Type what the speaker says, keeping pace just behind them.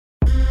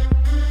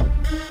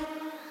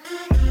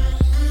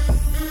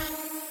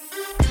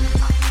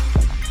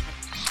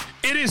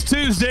is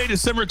Tuesday,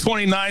 December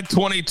 29th,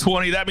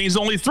 2020. That means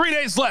only 3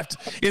 days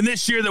left in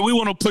this year that we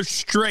want to push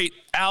straight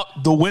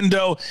out the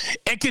window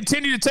and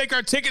continue to take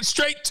our tickets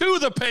straight to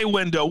the pay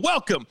window.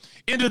 Welcome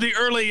into the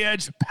Early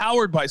Edge,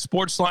 powered by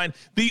Sportsline,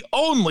 the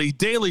only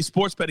daily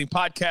sports betting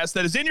podcast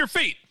that is in your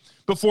feed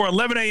before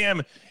 11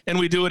 a.m., and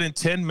we do it in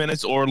 10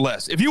 minutes or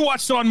less. If you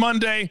watched on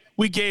Monday,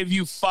 we gave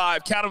you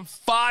five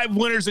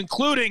winners,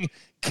 including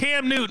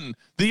Cam Newton,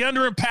 the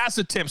under and pass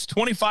attempts,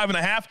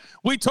 25.5.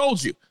 We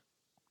told you,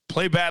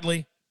 play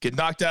badly, get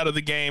knocked out of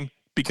the game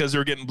because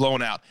they're getting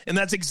blown out. And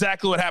that's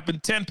exactly what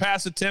happened. 10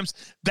 pass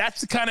attempts.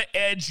 That's the kind of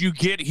edge you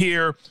get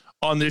here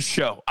on this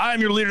show. I'm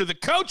your leader, the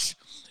coach,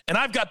 and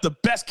I've got the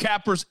best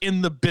cappers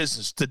in the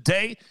business.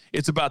 Today,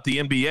 it's about the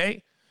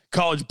NBA.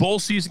 College bowl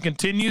season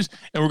continues,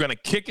 and we're going to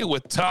kick it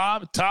with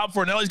Tom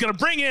Fornelli. He's going to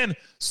bring in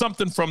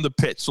something from the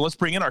pitch. So let's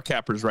bring in our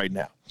cappers right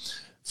now.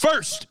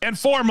 First and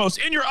foremost,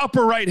 in your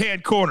upper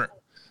right-hand corner,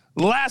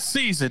 last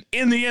season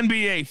in the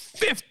NBA,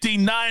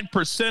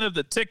 59% of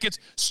the tickets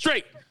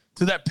straight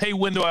to that pay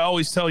window I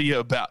always tell you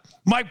about.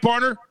 Mike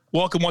Barner,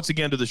 welcome once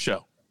again to the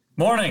show.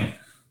 Morning.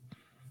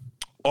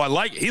 Oh, I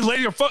like it. He's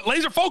laser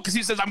focused.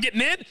 He says, I'm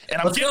getting in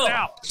and I'm getting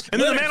out.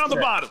 And then the man on the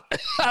bottom,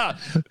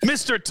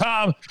 Mr.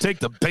 Tom, take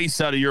the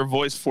bass out of your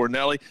voice,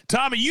 Fornelli.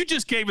 Tommy, you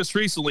just gave us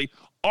recently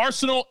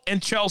Arsenal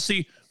and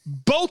Chelsea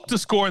both to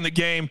score in the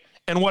game,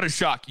 and what a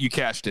shock. You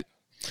cashed it.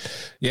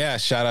 Yeah,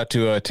 shout out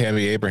to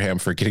Tammy Abraham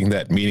for getting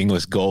that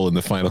meaningless goal in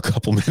the final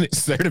couple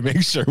minutes there to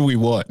make sure we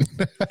won.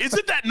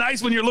 Isn't that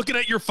nice when you're looking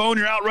at your phone,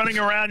 you're out running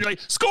around, you're like,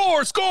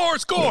 score, score,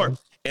 score.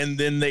 And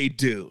then they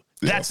do.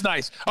 That's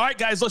nice. All right,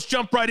 guys, let's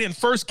jump right in.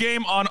 First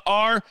game on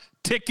our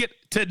ticket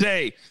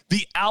today,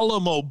 the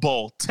Alamo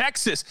Bowl,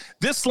 Texas.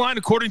 This line,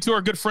 according to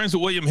our good friends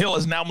at William Hill,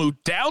 has now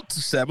moved down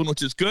to 7,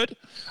 which is good.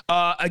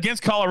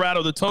 Against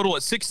Colorado, the total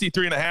at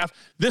 63.5.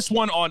 This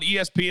one on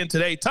ESPN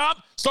today. Tom,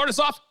 start us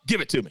off. Give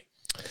it to me.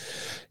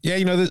 Yeah,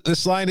 you know,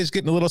 this line is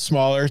getting a little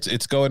smaller.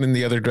 It's going in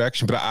the other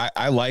direction, but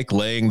I like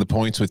laying the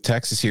points with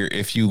Texas here.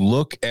 If you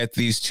look at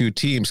these two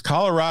teams,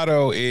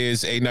 Colorado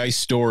is a nice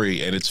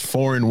story, and it's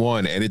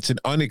 4-1, and it's an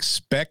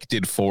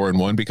unexpected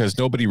 4-1 because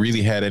nobody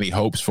really had any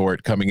hopes for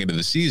it coming into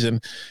the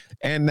season.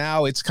 And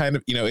now it's kind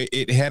of, you know,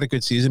 it had a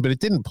good season, but it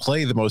didn't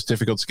play the most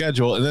difficult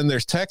schedule. And then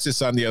there's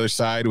Texas on the other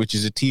side, which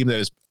is a team that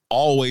is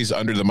always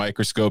under the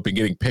microscope and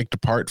getting picked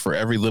apart for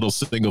every little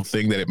single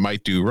thing that it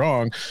might do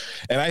wrong.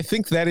 And I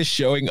think that is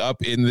showing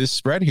up in this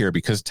spread here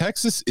because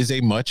Texas is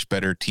a much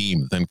better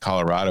team than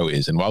Colorado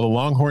is. And while the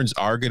Longhorns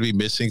are going to be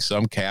missing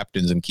some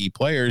captains and key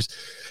players,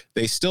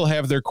 they still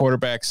have their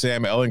quarterback,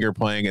 Sam Ehlinger,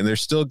 playing, and they're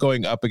still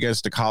going up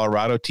against a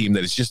Colorado team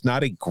that is just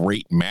not a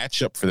great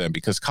matchup for them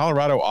because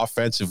Colorado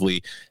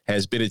offensively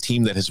has been a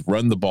team that has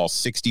run the ball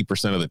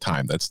 60% of the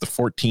time. That's the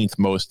 14th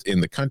most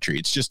in the country.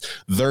 It's just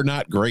they're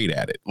not great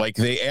at it. Like,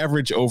 they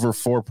average over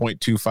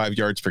 4.25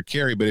 yards per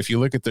carry, but if you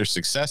look at their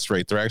success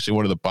rate, they're actually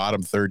one of the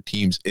bottom third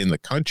teams in the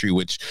country,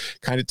 which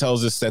kind of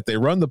tells us that they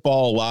run the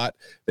ball a lot,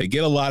 they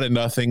get a lot of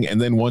nothing, and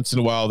then once in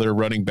a while their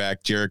running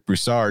back, Jarek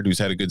Broussard, who's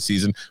had a good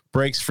season,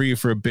 breaks free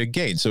for a big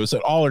gain. So it's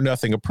an all or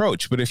nothing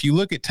approach. But if you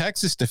look at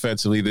Texas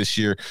defensively this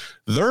year,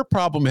 their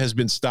problem has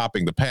been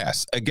stopping the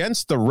pass.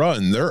 Against the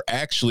run, they're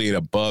actually an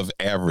above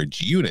average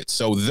unit.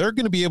 So they're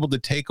going to be able to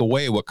take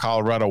away what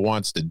Colorado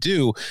wants to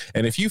do.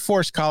 And if you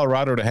force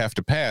Colorado to have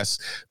to pass,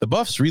 the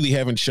Buffs really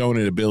haven't shown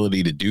an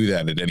ability to do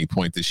that at any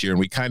point this year. And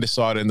we kind of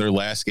saw it in their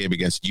last game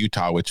against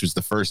Utah, which was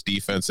the first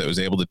defense that was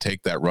able to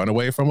take that run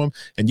away from them.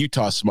 And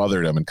Utah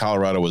smothered them, and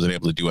Colorado wasn't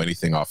able to do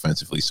anything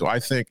offensively. So I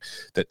think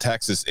that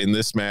Texas in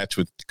this match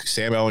with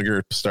Sam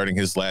Ehlinger starting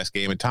his last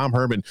game and Tom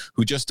Herman,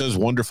 who just does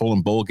wonderful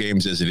in bowl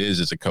games as it is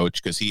as a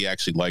coach because he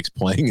actually likes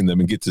playing in them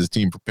and gets his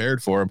team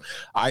prepared for him.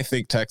 I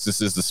think Texas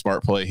is the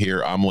smart play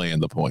here. I'm laying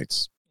the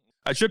points.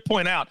 I should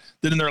point out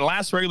that in their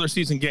last regular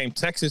season game,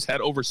 Texas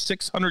had over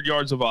 600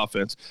 yards of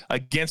offense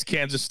against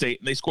Kansas State,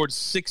 and they scored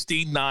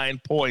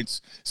 69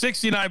 points.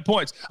 69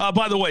 points.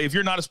 By the way, if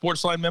you're not a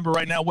Sportsline member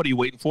right now, what are you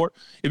waiting for?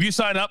 If you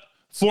sign up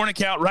for an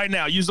account right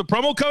now, use the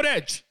promo code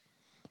EDGE.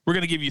 We're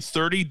going to give you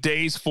 30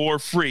 days for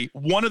free.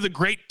 One of the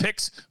great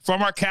picks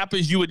from our cap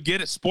is you would get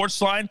at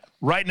Sportsline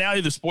right now,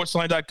 either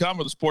sportsline.com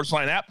or the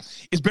Sportsline app,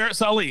 is Barrett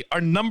Saleh,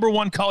 our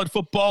 #1 college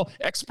football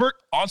expert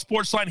on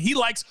Sportsline. He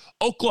likes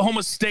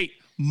Oklahoma State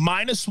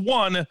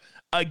 -1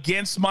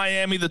 against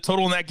Miami. The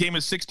total in that game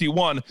is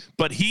 61,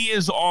 but he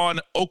is on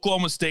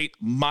Oklahoma State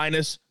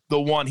 -1.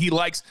 He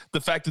likes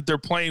the fact that they're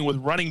playing with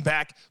running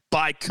back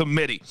by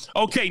committee.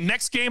 Okay,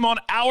 next game on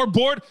our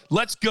board.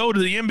 Let's go to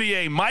the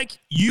NBA. Mike,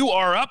 you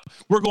are up.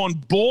 We're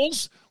going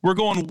Bulls. We're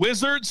going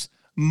Wizards.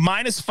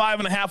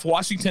 -5.5.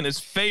 Washington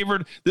is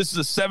favored. This is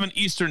a 7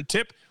 Eastern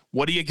tip.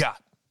 What do you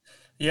got?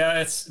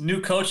 Yeah, it's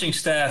new coaching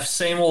staff,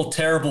 same old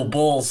terrible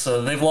Bulls.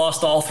 They've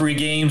lost all 3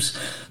 games,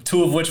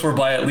 2 of which were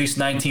by at least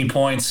 19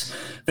 points.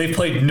 They've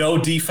played no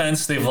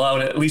defense. They've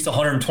allowed at least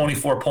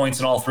 124 points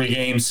in all 3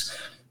 games.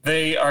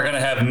 They are going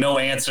to have no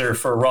answer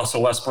for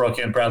Russell Westbrook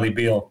and Bradley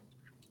Beal.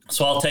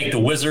 So I'll take the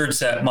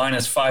Wizards at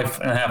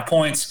 -5.5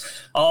 points.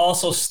 I'll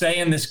also stay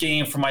in this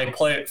game for my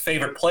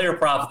favorite player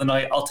prop of the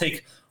night. I'll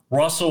take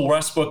Russell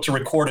Westbrook to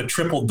record a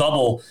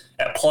triple-double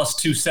at plus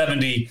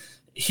 270.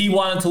 He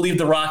wanted to leave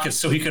the Rockets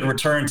so he could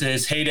return to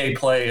his heyday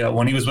play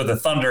when he was with the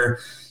Thunder.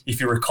 If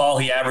you recall,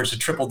 he averaged a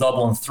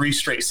triple-double in 3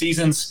 straight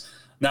seasons.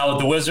 Now with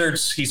the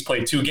Wizards, he's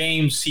played 2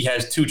 games. He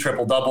has 2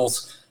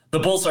 triple-doubles. The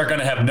Bulls are going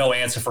to have no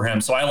answer for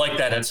him. So I like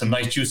that at some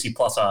nice, juicy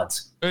plus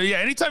odds. Yeah,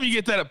 anytime you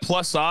get that at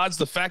plus odds,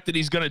 the fact that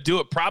he's going to do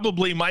it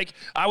probably, Mike,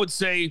 I would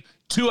say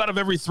 2 out of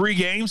every 3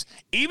 games.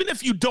 Even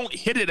if you don't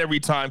hit it every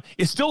time,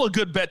 it's still a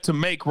good bet to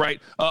make, right?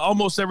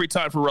 Almost every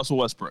time for Russell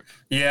Westbrook.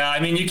 Yeah, I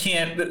mean, you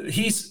can't –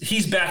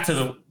 he's back to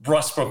the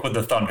Westbrook with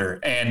the Thunder,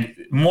 and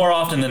more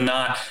often than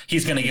not,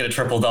 he's going to get a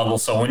triple-double.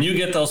 So when you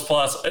get those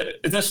plus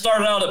 – this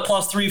started out at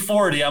plus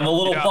 340. I'm a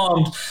little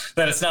bummed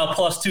that it's now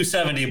plus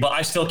 270, but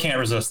I still can't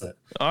resist it.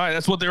 All right,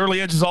 that's what the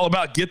early edge is all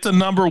about. Get the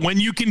number when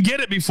you can get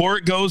it before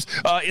it goes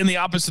in the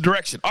opposite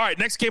direction. All right,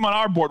 next game on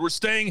our board. We're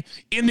staying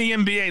in the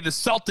NBA. The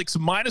Celtics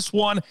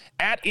 -1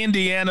 at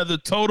Indiana. The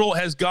total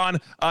has gone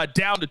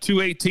down to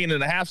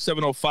 218.5,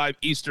 7:05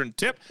 Eastern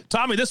tip.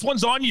 Tommy, this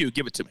one's on you.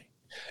 Give it to me.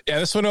 Yeah,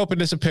 this one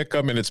opened as a pick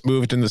 'em, and it's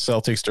moved in the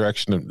Celtics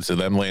direction to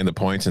them laying the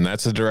points, and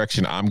that's the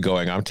direction I'm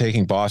going. I'm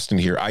taking Boston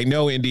here. I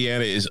know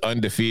Indiana is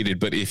undefeated,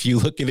 but if you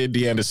look at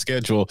Indiana's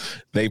schedule,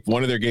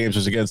 one of their games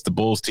was against the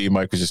Bulls team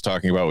Mike was just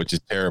talking about, which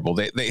is terrible.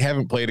 They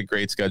haven't played a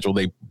great schedule.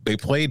 They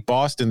played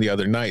Boston the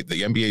other night.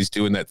 The NBA is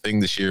doing that thing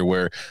this year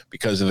where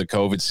because of the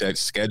COVID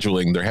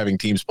scheduling, they're having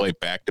teams play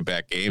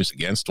back-to-back games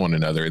against one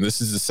another, and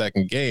this is the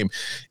second game.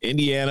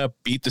 Indiana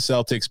beat the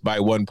Celtics by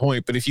 1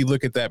 point, but if you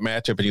look at that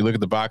matchup and you look at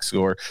the box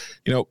score,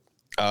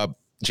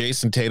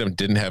 Jason Tatum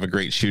didn't have a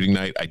great shooting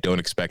night. I don't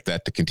expect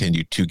that to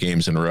continue 2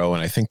 games in a row.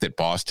 And I think that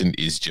Boston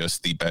is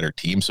just the better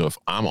team. So if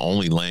I'm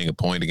only laying a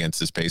point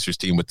against this Pacers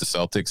team with the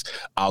Celtics,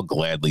 I'll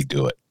gladly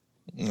do it.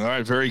 All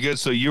right, very good.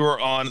 So you are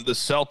on the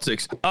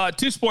Celtics.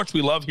 2 sports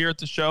we love here at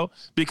the show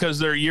because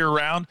they're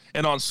year-round.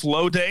 And on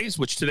slow days,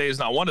 which today is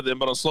not one of them,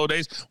 but on slow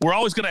days, we're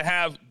always going to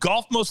have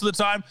golf most of the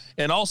time,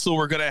 and also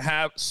we're going to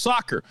have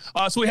soccer.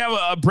 So we have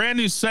a brand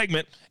new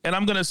segment, and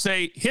I'm going to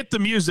say hit the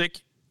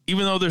music,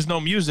 even though there's no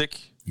music,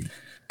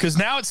 because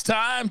now it's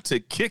time to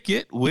kick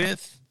it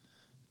with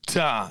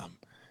Tom.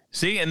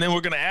 See, and then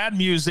we're going to add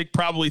music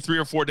probably 3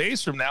 or 4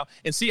 days from now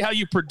and see how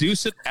you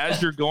produce it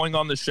as you're going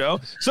on the show.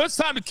 So it's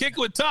time to kick it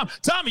with Tom.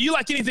 Tommy, you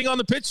like anything on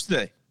the pitch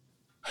today?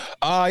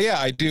 Yeah,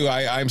 I do.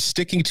 I'm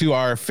sticking to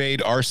our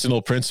fade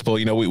Arsenal principle.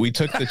 We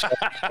took the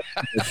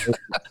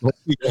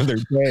other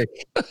day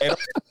and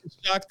it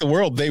shocked the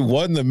world. They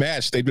won the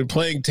match. They've been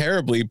playing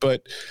terribly,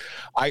 but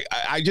I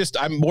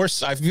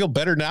feel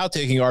better now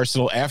taking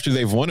Arsenal after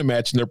they've won a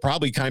match, and they're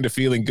probably kind of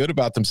feeling good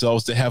about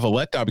themselves to have a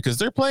letdown because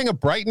they're playing a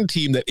Brighton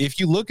team that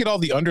if you look at all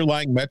the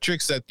underlying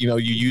metrics that, you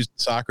use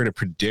soccer to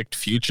predict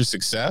future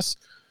success,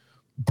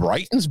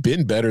 Brighton's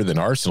been better than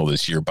Arsenal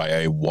this year by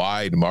a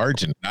wide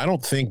margin. I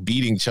don't think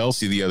beating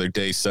Chelsea the other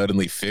day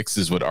suddenly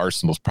fixes what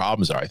Arsenal's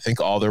problems are. I think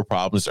all their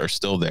problems are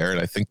still there, and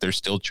I think they're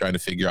still trying to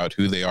figure out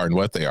who they are and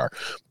what they are.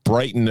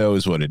 Brighton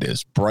knows what it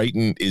is.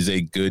 Brighton is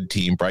a good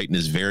team. Brighton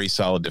is very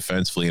solid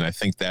defensively, and I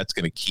think that's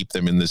going to keep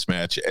them in this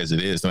match as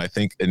it is. And I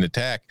think in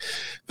attack,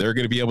 they're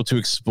going to be able to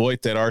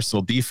exploit that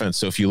Arsenal defense.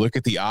 So if you look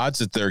at the odds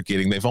that they're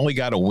getting, they've only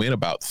got to win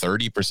about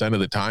 30% of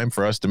the time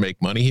for us to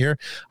make money here.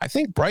 I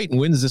think Brighton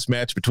wins this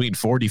match between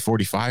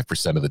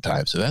 40-45% of the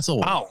time. So that's a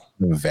lot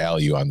of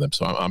value on them.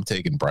 So I'm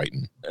taking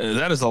Brighton.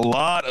 That is a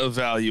lot of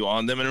value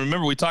on them. And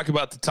remember, we talk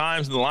about the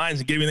times and the lines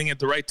and getting everything at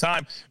the right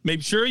time.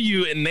 Make sure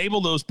you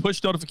enable those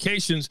push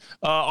notifications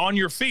on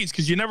your feeds,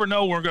 because you never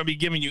know when we're going to be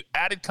giving you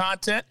added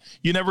content.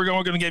 You never know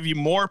we're going to give you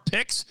more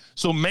picks.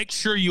 So make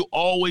sure you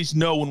always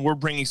know when we're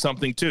bringing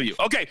something to you.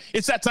 Okay,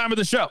 it's that time of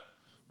the show.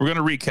 We're going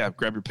to recap.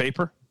 Grab your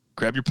paper.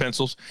 Grab your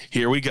pencils.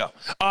 Here we go.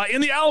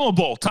 In the Alamo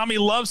Bowl, Tommy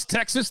loves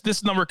Texas.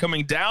 This number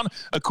coming down,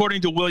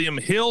 according to William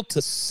Hill,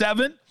 to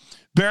 7.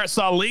 Barrett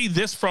Salih,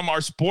 this from our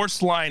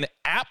Sportsline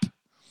app.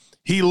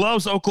 He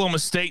loves Oklahoma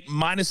State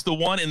minus the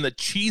 1 in the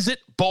Cheez-It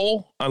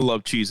Bowl. I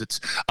love Cheez-Its.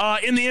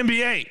 In the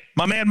NBA,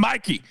 my man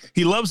Mikey,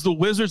 he loves the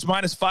Wizards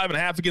minus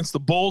 5.5 against the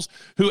Bulls,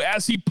 who,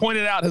 as he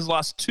pointed out, has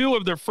lost 2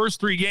 of their first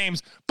 3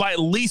 games by at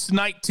least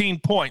 19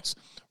 points.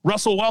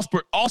 Russell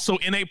Westbrook also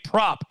in a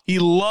prop. He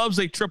loves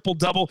a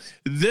triple-double.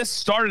 This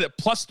started at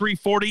plus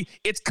 340.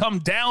 It's come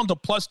down to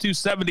plus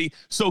 270.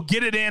 So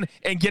get it in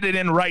and get it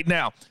in right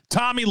now.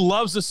 Tommy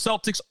loves the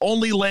Celtics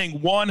only laying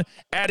 1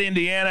 at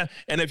Indiana.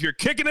 And if you're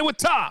kicking it with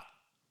Tom,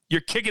 you're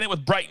kicking it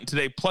with Brighton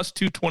today, plus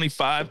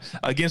 225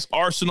 against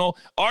Arsenal.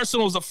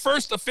 Arsenal is the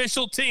first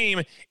official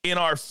team in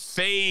our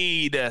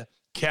fade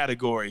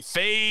category.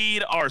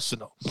 Fade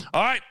Arsenal.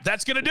 All right,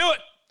 that's going to do it.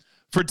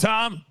 For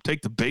Tom,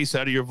 take the bass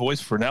out of your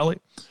voice, Fernelli.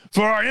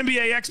 For our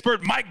NBA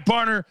expert, Mike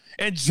Barner,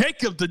 and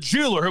Jacob the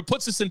jeweler, who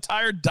puts this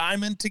entire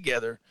diamond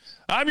together,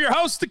 I'm your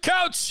host, the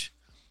Coach.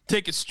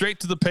 Take it straight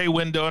to the pay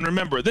window. And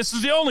remember, this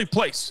is the only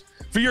place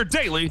for your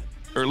daily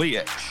early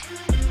edge.